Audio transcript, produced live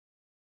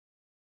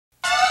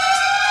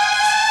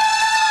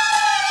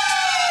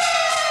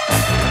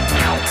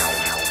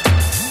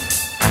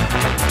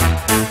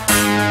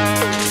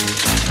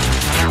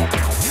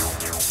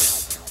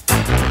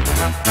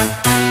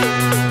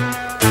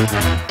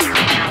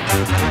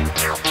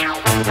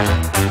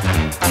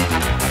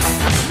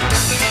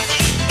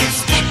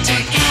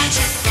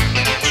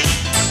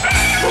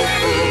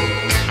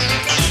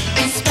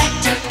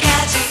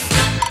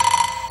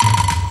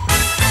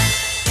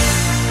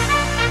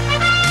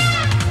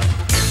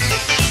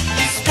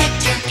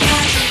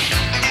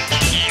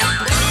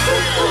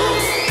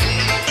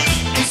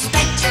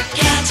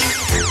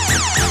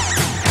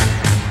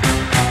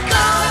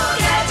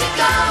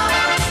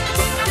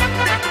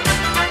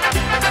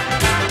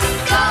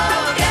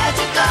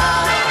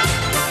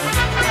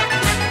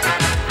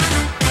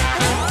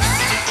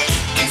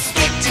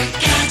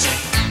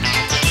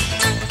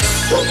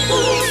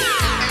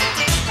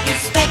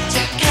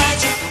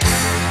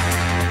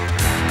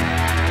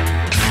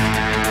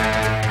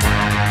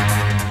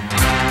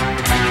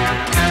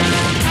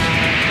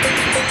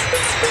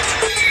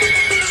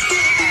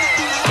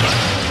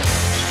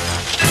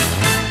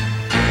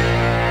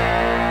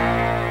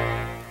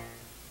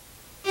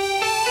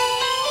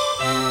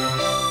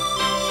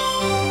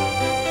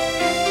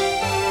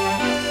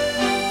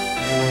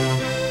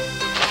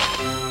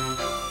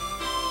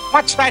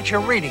What's that you're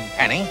reading,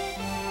 Penny?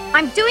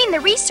 I'm doing the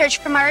research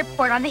for my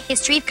report on the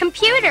history of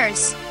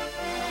computers.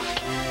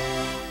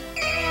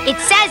 It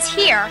says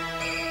here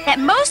that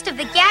most of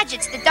the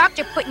gadgets the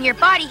doctor put in your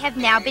body have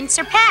now been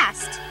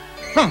surpassed.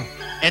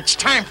 It's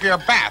time for your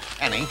bath,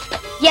 Penny.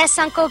 Yes,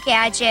 Uncle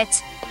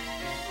Gadget.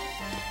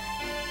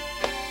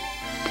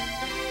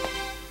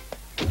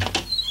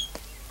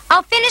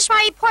 I'll finish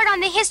my report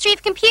on the history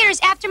of computers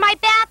after my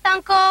bath,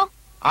 Uncle.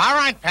 All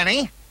right,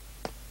 Penny.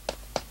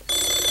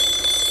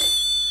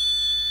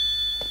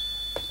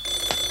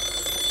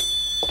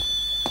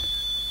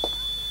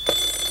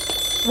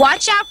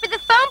 Watch out for the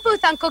phone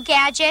booth, Uncle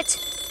Gadget.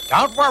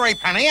 Don't worry,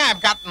 Penny.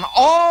 I've gotten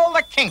all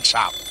the kinks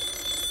out.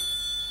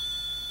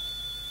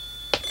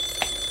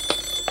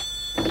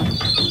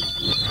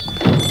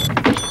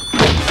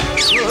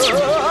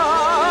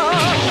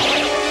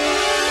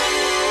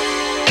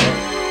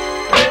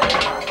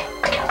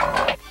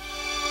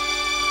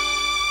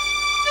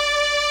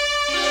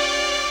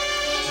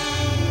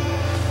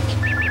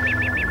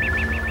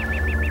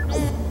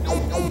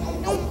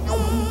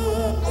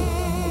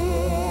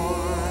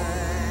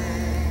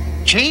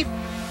 Chief,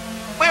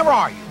 where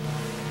are you?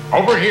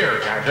 Over here,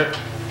 Gadget.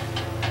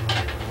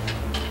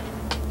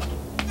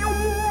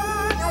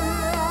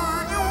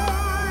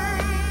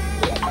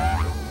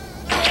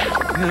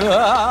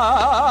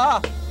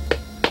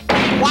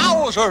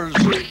 Wowzers!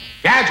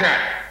 Gadget!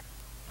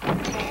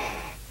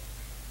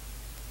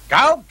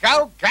 Go,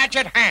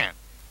 Gadget hand.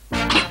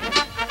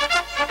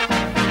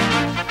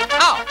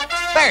 Oh,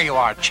 there you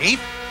are, Chief.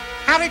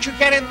 How did you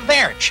get in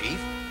there, Chief?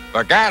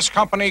 The gas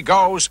company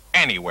goes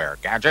anywhere,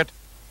 Gadget.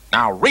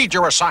 Now read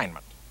your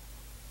assignment.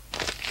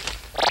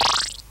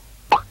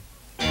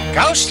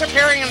 Ghosts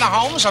appearing in the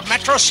homes of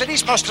Metro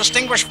City's most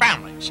distinguished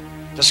families.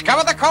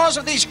 Discover the cause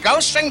of these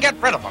ghosts and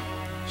get rid of them.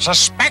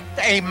 Suspect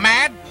a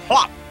mad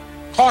plot.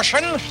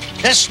 Caution,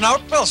 this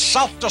note will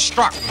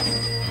self-destruct.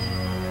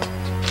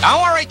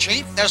 Don't worry,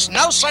 Chief. There's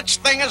no such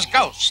thing as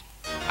ghosts.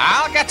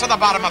 I'll get to the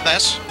bottom of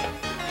this.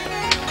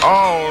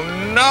 Oh,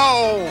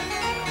 no!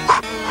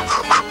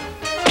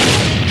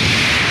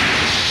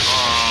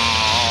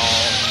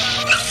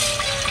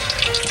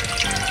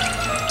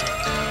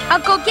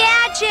 Uncle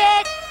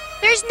Gadget,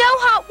 there's no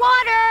hot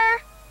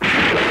water.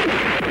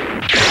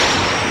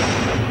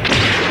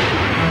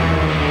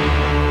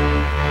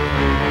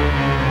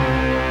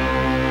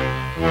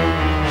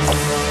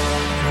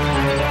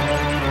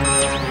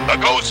 The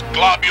ghost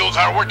globules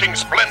are working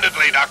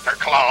splendidly, Dr.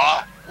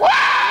 Claw.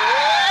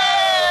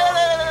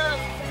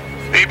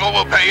 People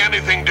will pay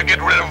anything to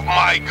get rid of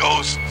my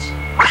ghosts.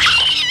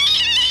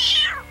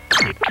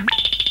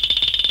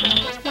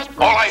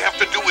 All I have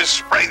to do is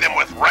spray them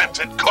with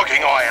rancid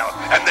cooking oil,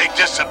 and they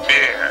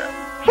disappear.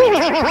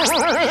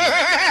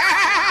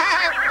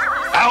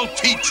 I'll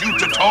teach you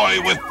to toy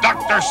with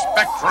Dr.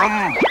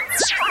 Spectrum.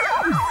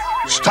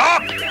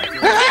 Stop!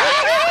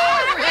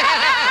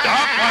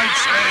 Stop, I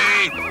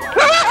say!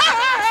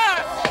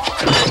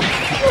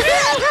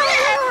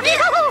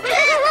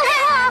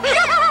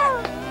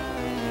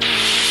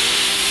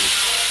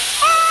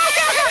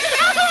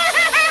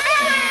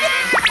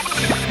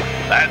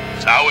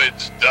 That's how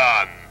it's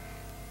done.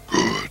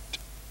 Good.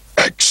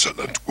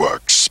 Excellent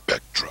work,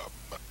 Spectrum.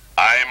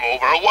 I'm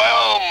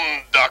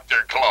overwhelmed,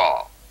 Dr.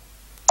 Claw.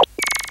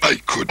 I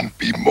couldn't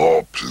be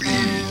more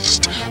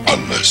pleased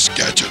unless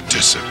Gadget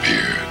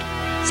disappeared.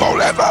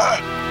 Forever.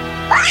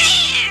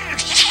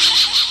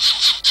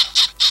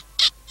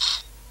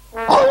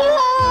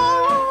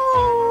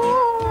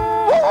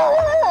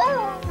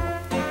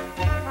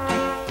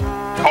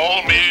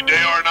 Call me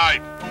day or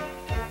night.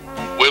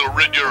 We'll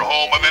rid your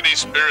home of any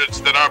spirits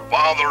that are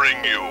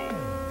bothering you.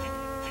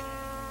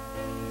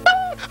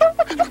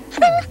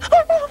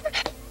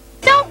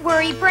 Don't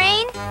worry,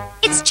 Brain.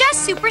 It's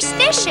just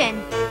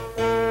superstition.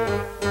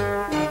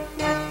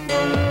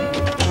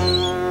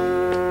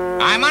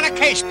 I'm on a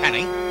case,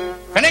 Penny.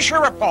 Finish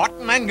your report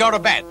and then go to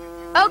bed.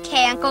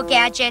 Okay, Uncle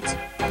Gadget.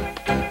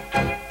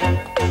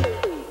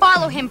 While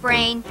follow him,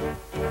 Brain.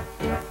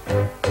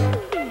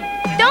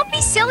 Don't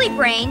be silly,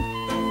 Brain.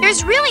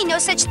 There's really no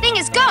such thing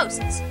as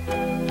ghosts.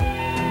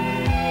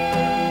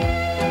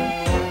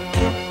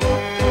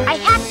 I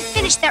have to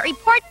finish that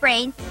report,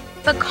 Brain,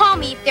 but call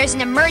me if there's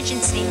an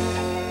emergency.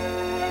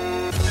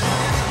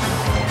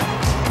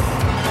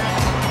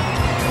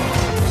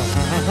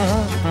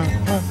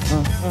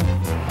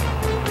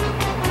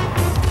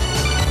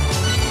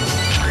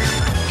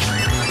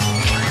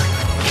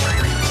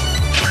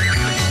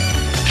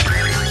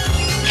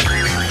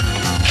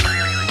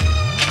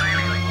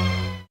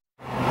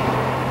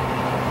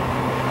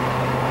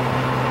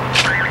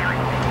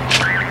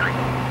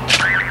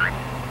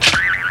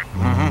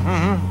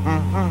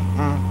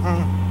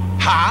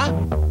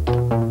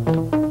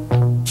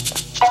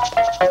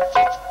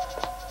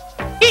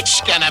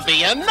 It's gonna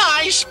be a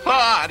nice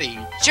party.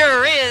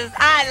 Sure is.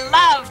 I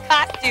love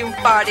costume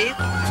parties.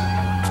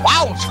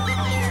 Wow!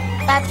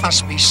 That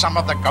must be some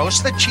of the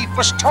ghosts the chief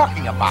was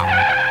talking about.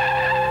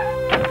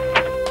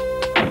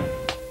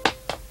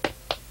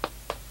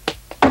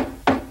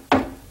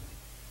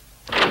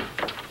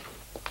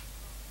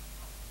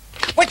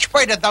 Which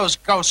way did those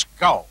ghosts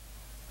go?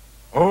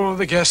 All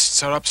the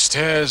guests are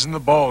upstairs in the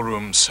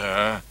ballroom,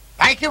 sir.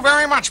 Thank you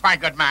very much, my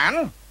good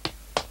man.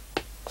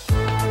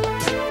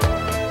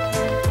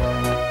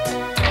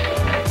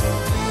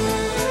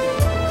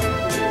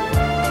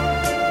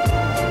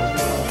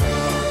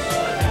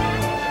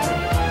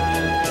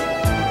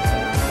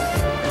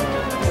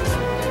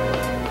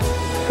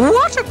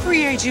 What a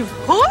creative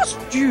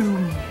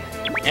costume!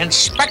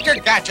 Inspector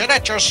Gadget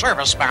at your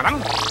service,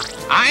 madam.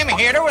 I'm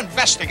here to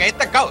investigate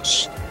the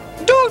ghosts.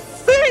 Don't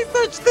say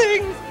such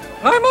things!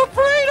 I'm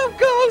afraid of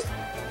ghosts!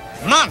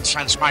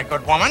 Nonsense, my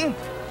good woman.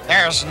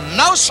 There's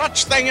no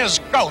such thing as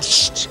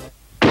ghosts.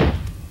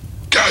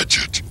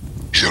 Gadget,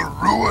 he'll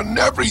ruin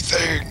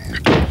everything.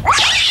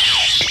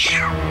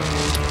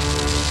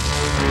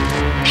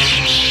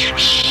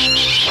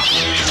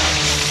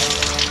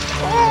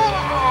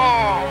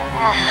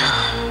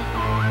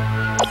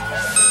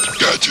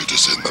 Gadget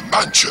is in the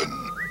mansion.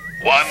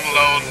 One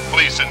lone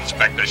police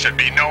inspector should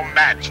be no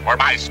match for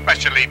my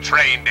specially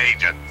trained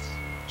agents.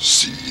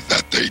 See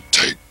that they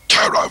take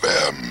care of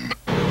him.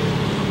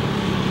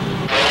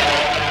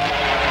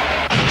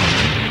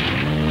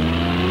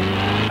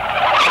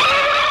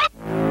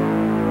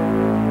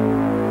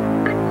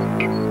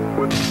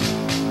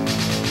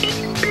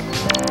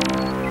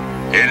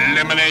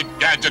 Eliminate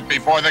Gadget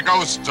before the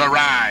ghosts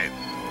arrive.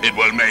 It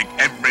will make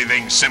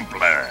everything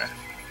simpler.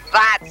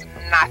 That's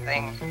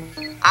nothing.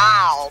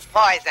 I'll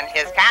poison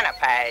his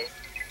canapes.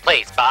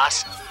 Please,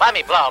 boss, let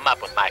me blow him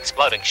up with my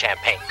exploding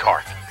champagne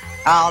cork.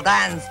 I'll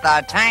dance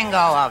the tango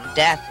of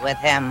death with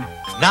him.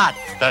 Not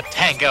the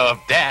tango of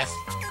death.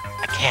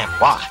 I can't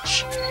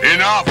watch.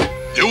 Enough!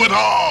 Do it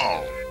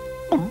all!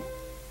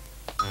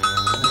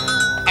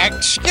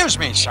 Excuse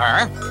me,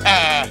 sir.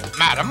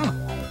 Madam.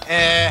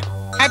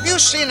 Have you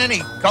seen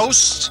any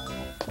ghosts?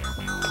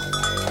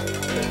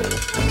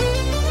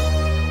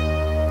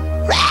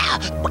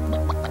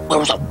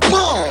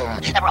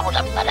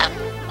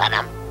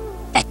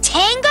 The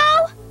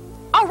tango?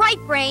 All right,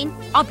 Brain.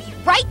 I'll be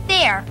right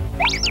there.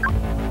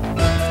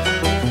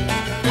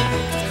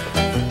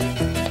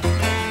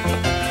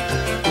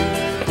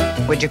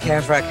 Would you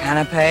care for a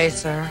canapé,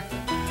 sir?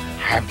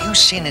 Have you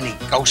seen any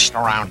ghosts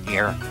around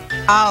here?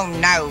 Oh,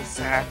 no,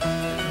 sir.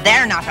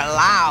 They're not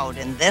allowed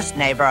in this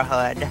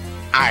neighborhood.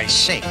 I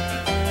see.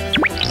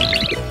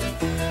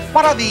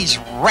 What are these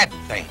red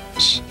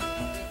things?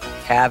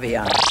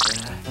 Caviar, sir.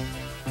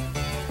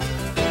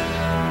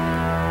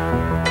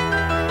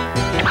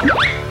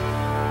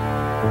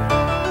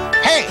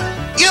 Hey,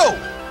 you!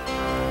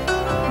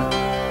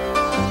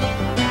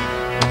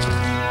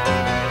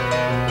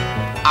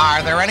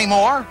 Are there any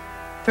more?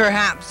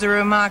 Perhaps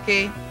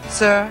Urumaki,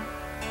 sir?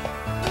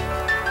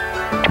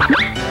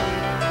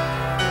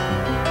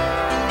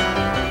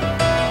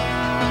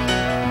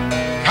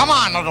 Come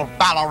on, little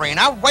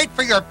ballerina. Wait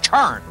for your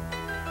turn.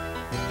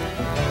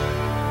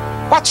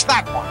 What's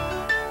that one?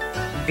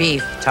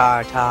 Beef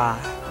tartare.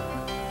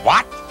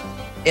 What?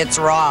 It's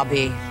raw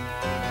beef.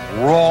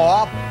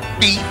 Raw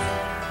beef?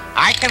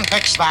 I can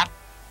fix that.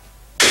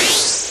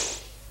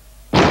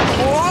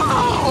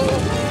 Whoa!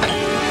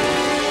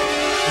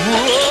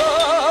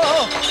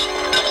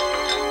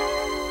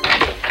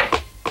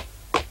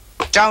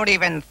 Don't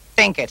even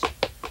think it.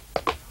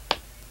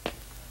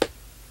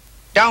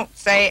 Don't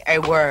say a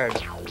word.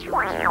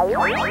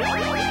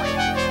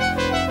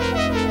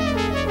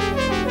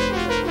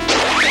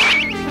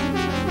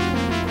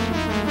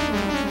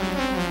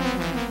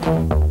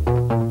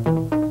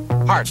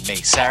 Pardon me,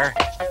 sir.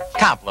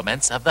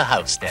 Compliments of the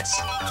hostess.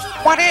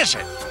 What is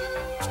it?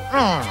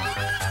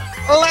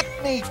 Let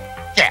me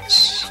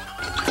guess.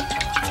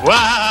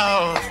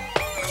 Whoa!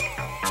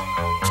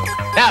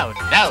 No,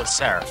 no,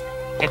 sir.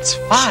 It's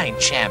fine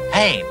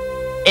champagne.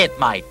 It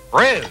might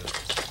bruise.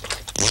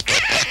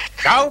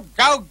 Go,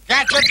 go,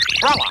 Gadget,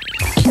 Brella.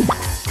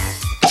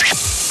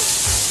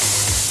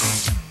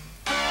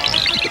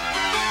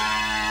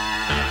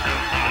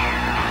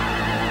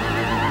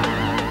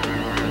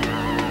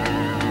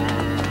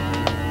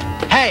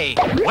 Hey,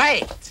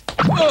 wait!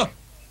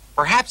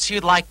 Perhaps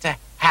you'd like to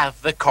have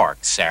the cork,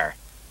 sir.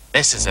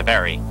 This is a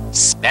very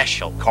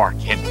special cork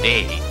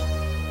indeed.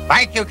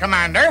 Thank you,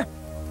 Commander.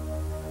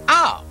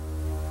 Oh,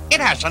 it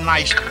has a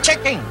nice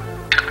ticking.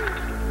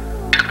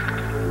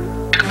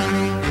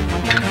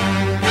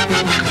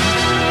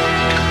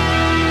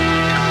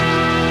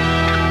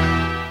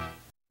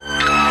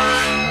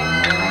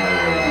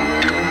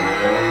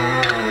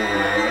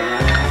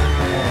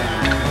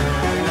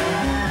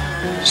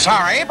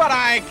 Sorry, but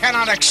I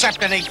cannot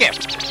accept any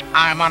gift.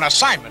 I'm on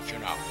assignment, you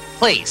know.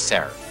 Please,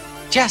 sir,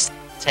 just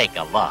take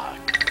a look.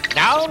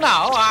 No,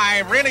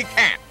 I really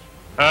can't.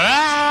 Oh.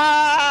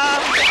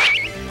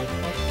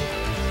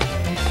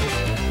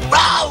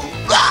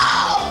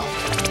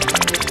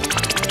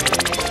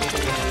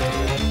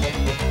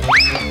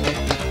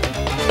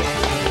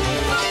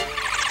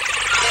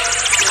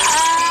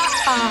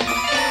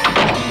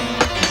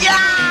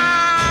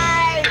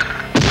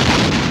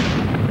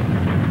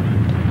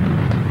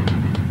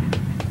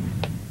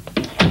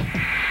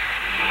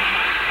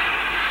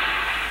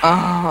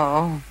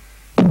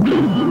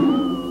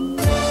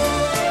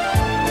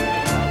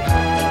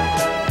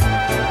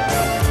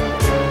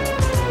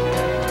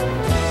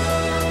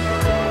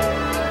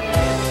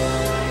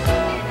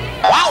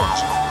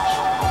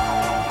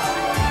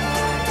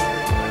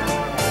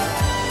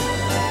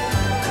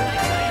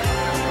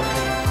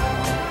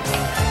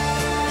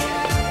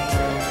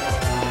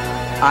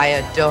 I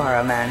adore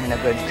a man in a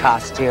good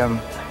costume.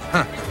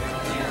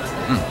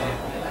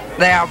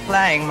 They are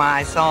playing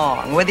my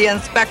song. Would the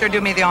inspector do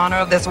me the honor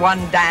of this one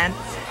dance?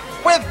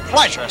 With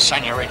pleasure,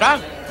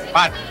 senorita.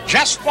 But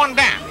just one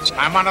dance.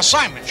 I'm on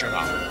assignment, you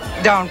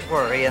know. Don't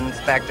worry,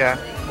 Inspector.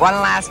 One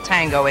last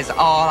tango is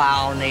all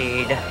I'll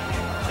need.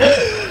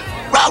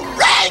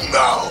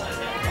 Rango!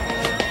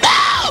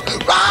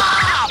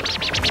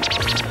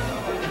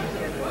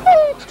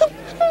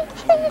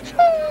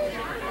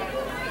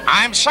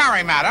 I'm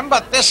sorry, madam,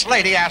 but this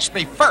lady asked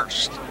me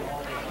first.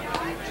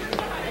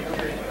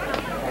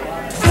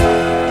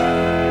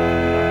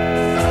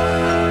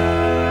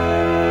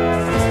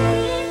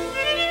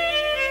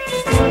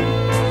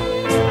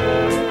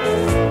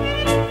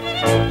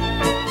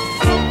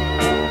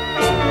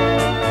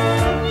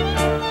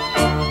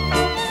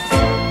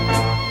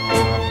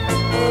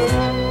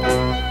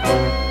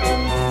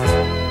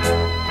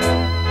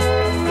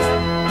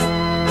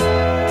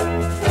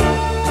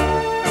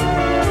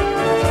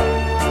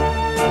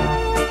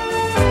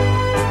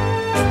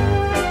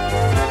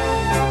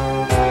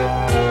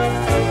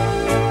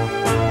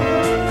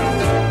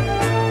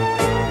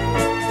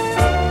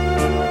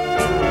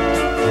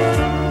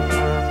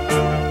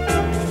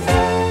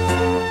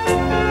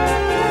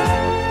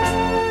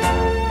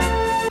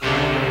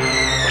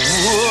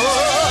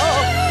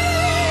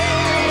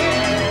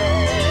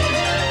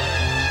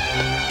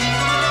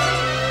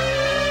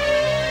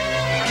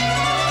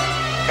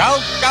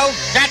 Go,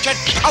 Gadget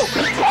Ghost!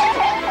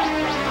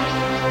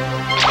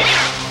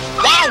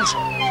 Wowzer!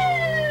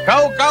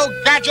 Go,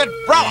 Gadget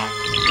Brella!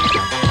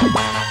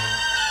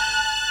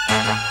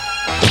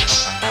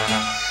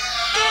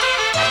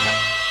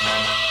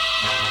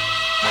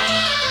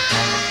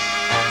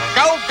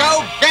 Go,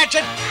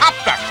 Gadget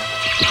Copter!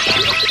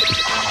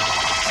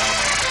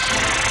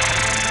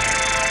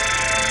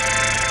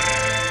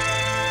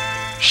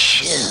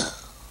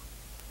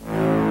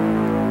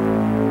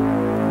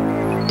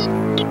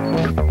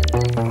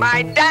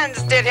 My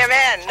dance did him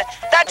in.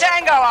 The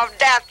tango of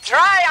death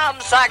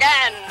triumphs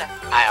again.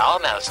 I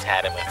almost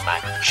had him with my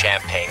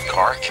champagne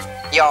cork.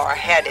 Your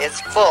head is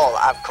full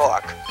of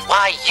cork.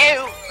 Why,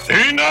 you...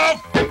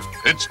 Enough!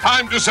 It's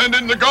time to send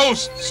in the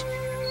ghosts.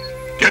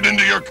 Get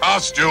into your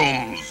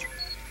costumes.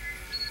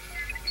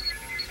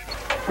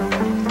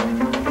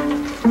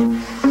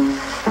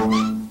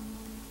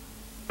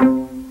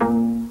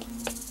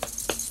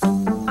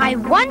 I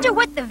wonder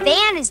what the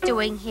van is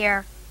doing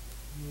here.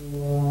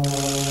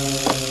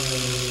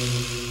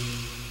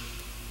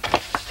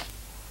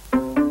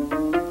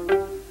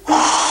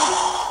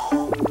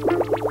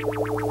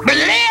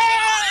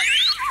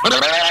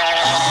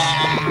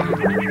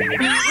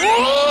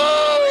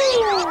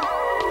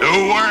 Do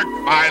work,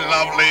 my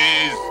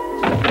lovelies.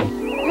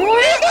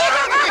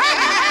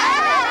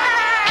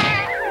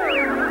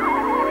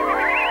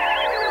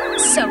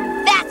 So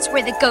that's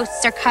where the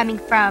ghosts are coming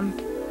from.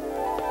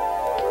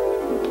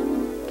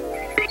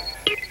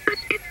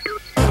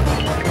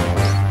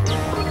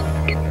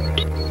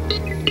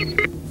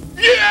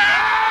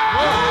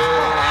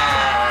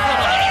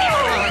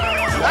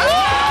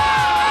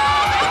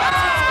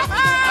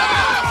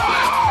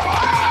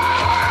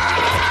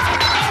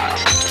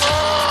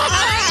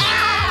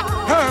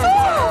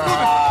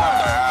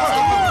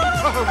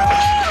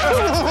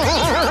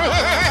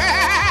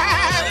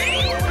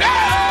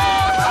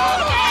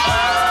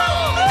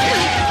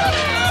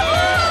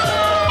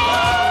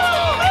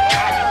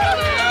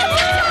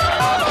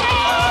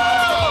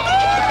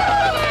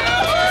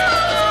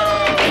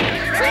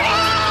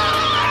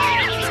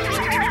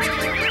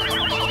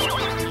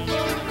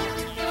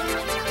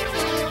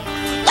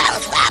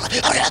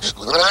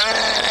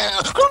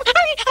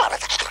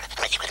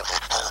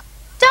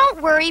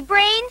 Don't worry,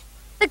 Brain.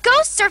 The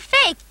ghosts are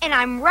fake, and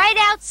I'm right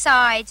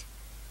outside.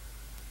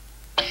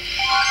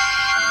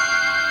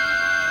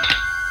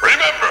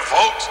 Remember,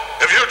 folks,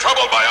 if you're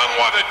troubled by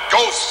unwanted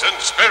ghosts and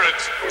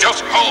spirits,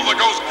 just call the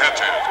Ghost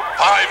Catchers.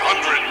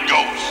 500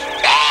 ghosts.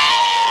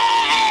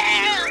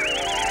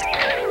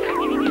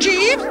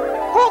 Jeeves,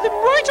 call them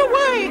right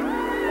away.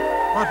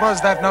 What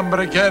was that number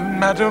again,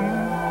 madam?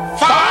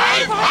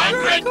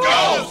 500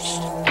 ghosts!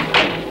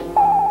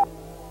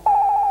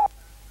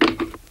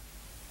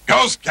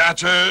 Ghost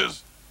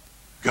Catchers?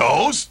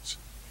 Ghosts?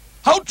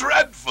 How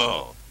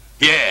dreadful.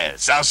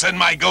 Yes, I'll send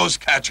my Ghost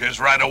Catchers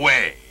right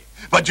away.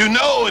 But you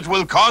know it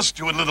will cost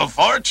you a little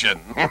fortune.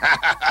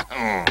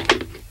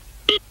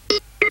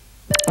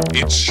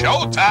 It's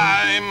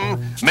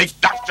showtime.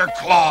 Make Dr.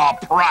 Claw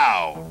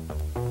proud.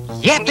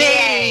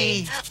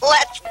 Yippee!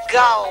 Let's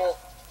go.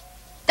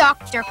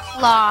 Dr.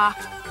 Claw.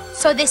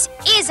 So this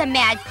is a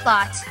mad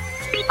plot.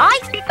 I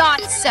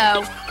thought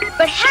so.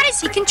 But how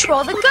does he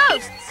control the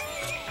ghosts?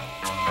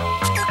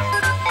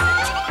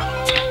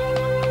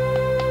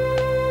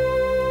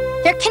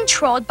 They're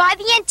controlled by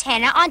the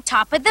antenna on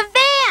top of the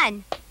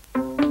van.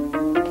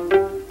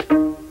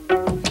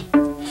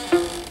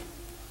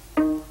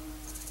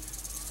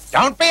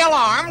 Don't be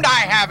alarmed.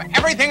 I have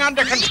everything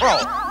under control.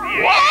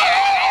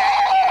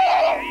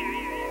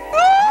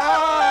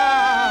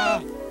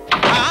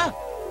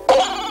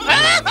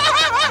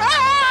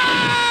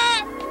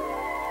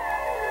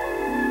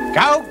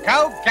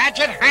 Go,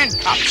 Gadget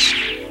handcuffs.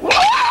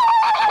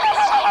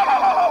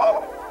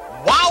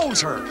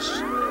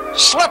 Wowzers.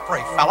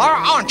 Slippery fella,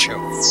 aren't you?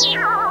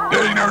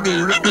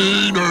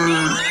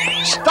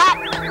 Stop!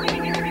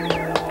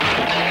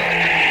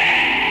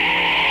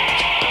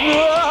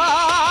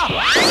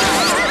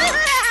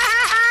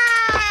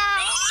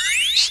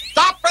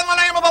 Stop in the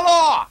name of the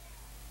law!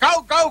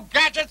 Go,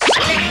 Gadget!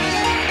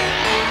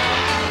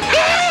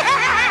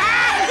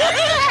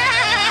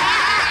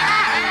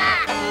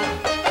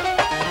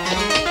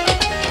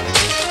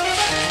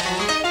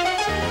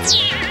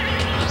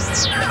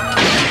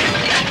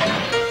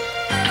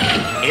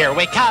 Here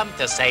we come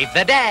to save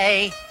the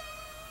day.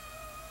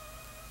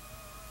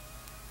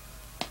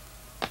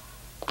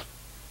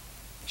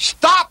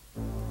 Stop!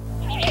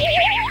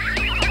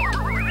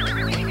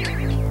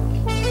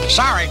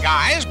 Sorry,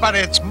 guys, but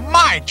it's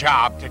my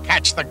job to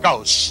catch the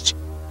ghosts.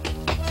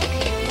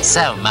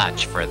 So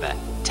much for the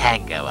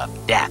tango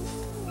of death.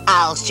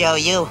 I'll show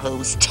you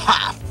who's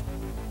tough.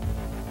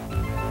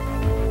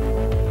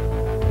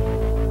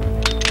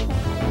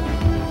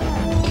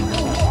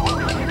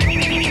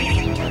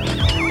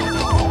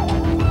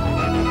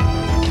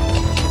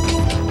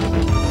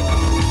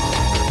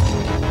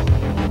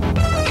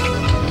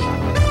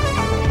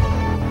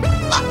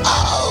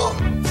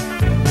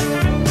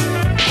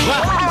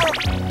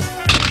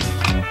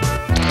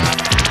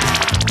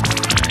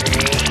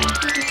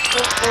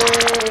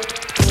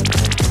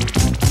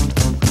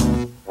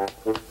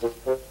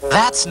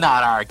 That's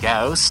not our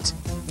ghost.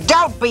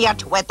 Don't be a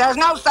twit. There's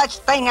no such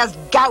thing as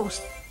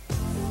ghosts.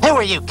 Who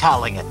are you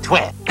calling a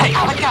twit?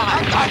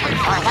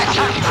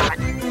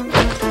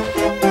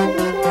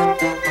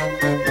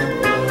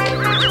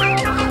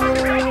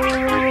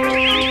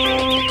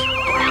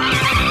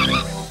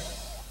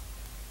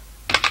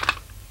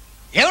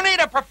 You need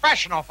a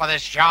professional for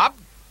this job.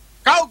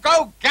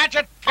 Go,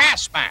 Gadget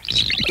gas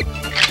mask.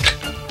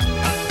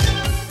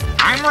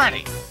 I'm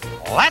ready.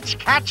 Let's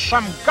catch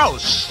some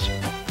ghosts.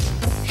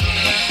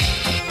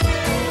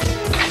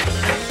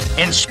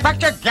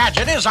 Inspector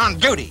Gadget is on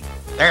duty.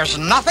 There's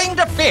nothing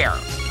to fear.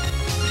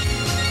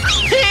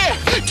 Here,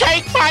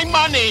 take my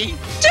money.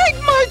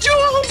 Take my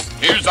jewels.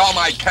 Here's all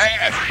my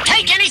cash.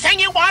 Take anything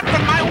you want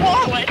from my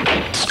wallet.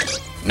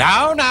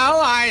 No,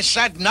 I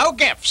said no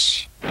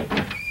gifts.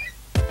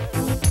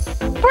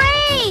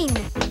 Brain!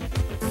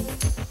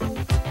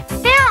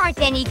 There aren't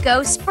any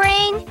ghosts,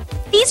 Brain.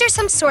 These are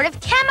some sort of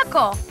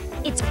chemical.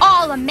 It's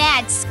all a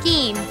mad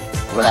scheme.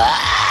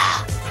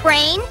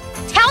 Brain,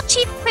 tell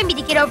Chief Quimby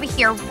to get over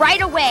here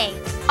right away.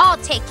 I'll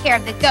take care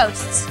of the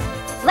ghosts.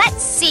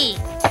 Let's see.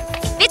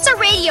 If it's a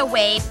radio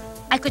wave,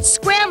 I could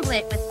scramble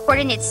it with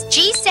coordinates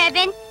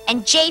G7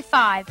 and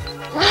J5.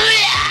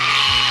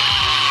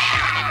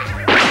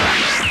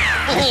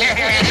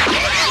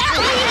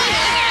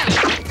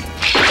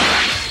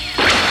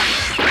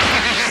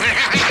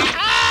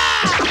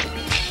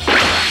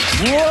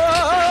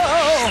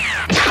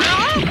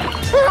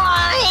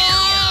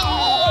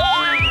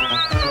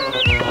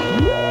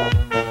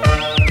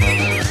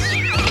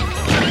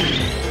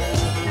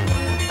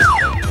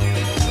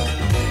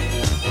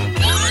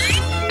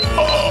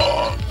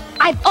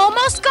 I've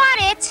almost got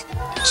it.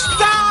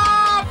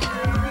 Stop!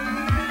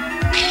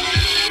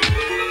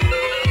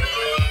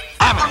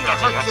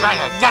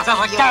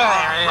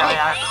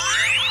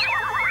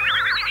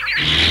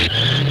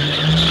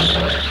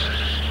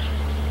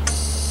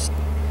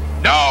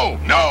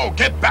 No,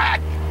 get back.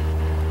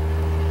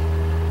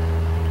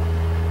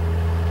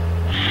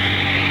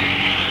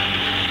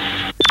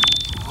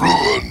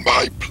 Ruin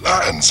my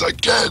plans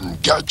again,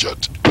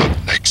 Gadget. But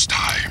next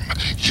time,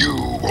 you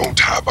won't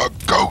have a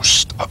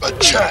ghost of a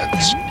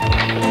chance.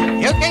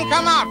 You can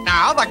come out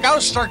now. The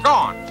ghosts are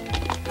gone.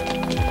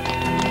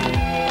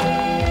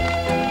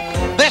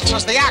 This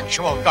is the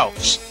actual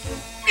ghost.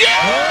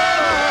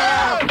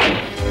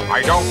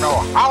 I don't know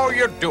how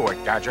you do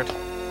it, Gadget.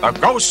 The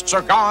ghosts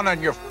are gone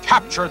and you've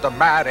captured the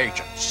mad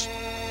agents.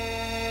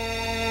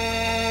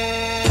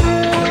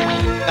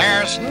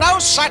 There's no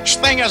such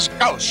thing as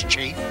ghosts,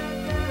 Chief.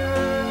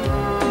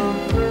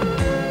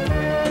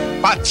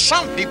 But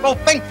some people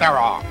think there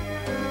are.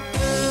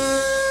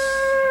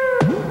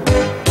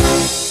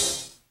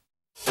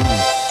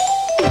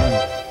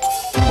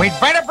 We'd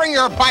better bring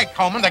your bike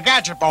home in the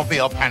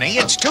Gadget-mobile, Penny.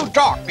 It's too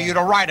dark for you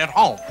to ride it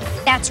home.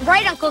 That's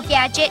right, Uncle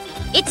Gadget.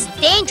 It's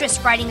dangerous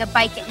riding a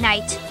bike at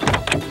night.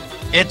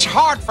 It's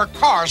hard for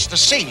cars to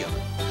see you.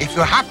 If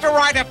you have to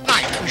ride at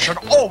night, you should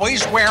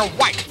always wear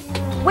white.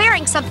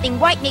 Wearing something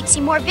white makes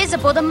you more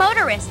visible to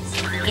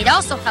motorists. It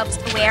also helps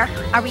to wear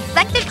a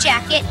reflective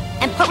jacket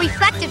and put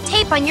reflective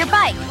tape on your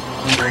bike.